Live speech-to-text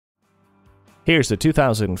Here's the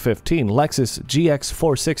 2015 Lexus GX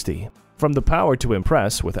 460. From the power to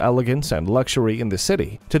impress with elegance and luxury in the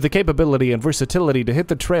city, to the capability and versatility to hit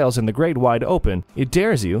the trails in the great wide open, it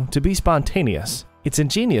dares you to be spontaneous. Its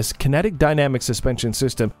ingenious kinetic dynamic suspension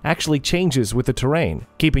system actually changes with the terrain,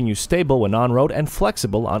 keeping you stable when on-road and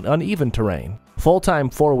flexible on uneven terrain. Full-time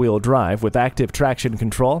four-wheel drive with active traction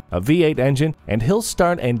control, a V8 engine, and hill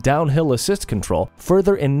start and downhill assist control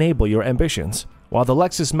further enable your ambitions. While the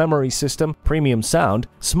Lexus memory system, premium sound,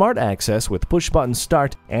 smart access with push-button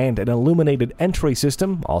start, and an illuminated entry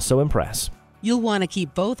system also impress. You'll want to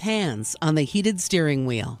keep both hands on the heated steering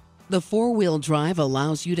wheel. The four-wheel drive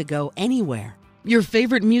allows you to go anywhere. Your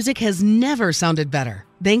favorite music has never sounded better,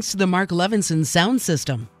 thanks to the Mark Levinson sound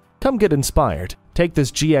system. Come get inspired. Take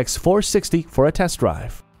this GX 460 for a test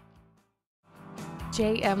drive.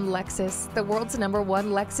 JM Lexus, the world's #1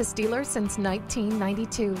 Lexus dealer since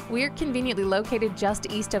 1992. We're conveniently located just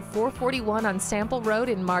east of 441 on Sample Road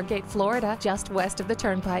in Margate, Florida, just west of the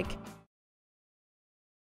Turnpike.